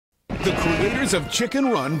The creators of Chicken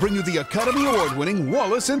Run bring you the Academy Award-winning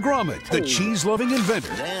Wallace and Gromit, the cheese-loving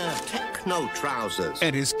inventor. They're techno trousers.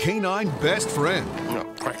 And his canine best friend.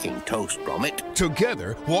 Cracking toast, Gromit.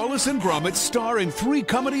 Together, Wallace and Gromit star in 3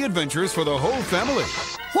 comedy adventures for the whole family.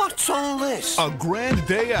 What's all this? A grand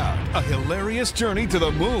day out, a hilarious journey to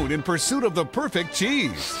the moon in pursuit of the perfect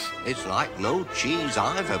cheese. It's like no cheese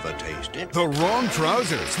I've ever tasted. The Wrong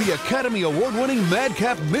Trousers, the Academy Award-winning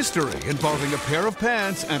madcap mystery involving a pair of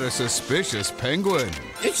pants and a suspicious penguin.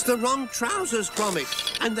 It's the wrong trousers,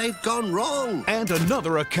 Gromit, and they've gone wrong. And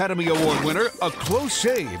another Academy Award winner, A Close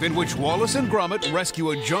Shave, in which Wallace and Gromit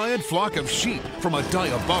rescue a giant flock of sheep from a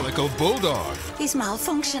diabolical bulldog. He's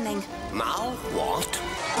malfunctioning. Mal what?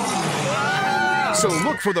 So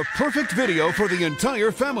look for the perfect video for the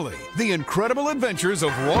entire family. The Incredible Adventures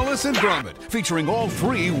of Wallace and Gromit, featuring all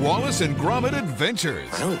 3 Wallace and Gromit adventures.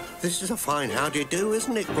 Well, this is a fine how-do-you-do,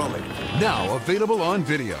 isn't it, Gromit? Now available on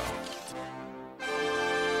video.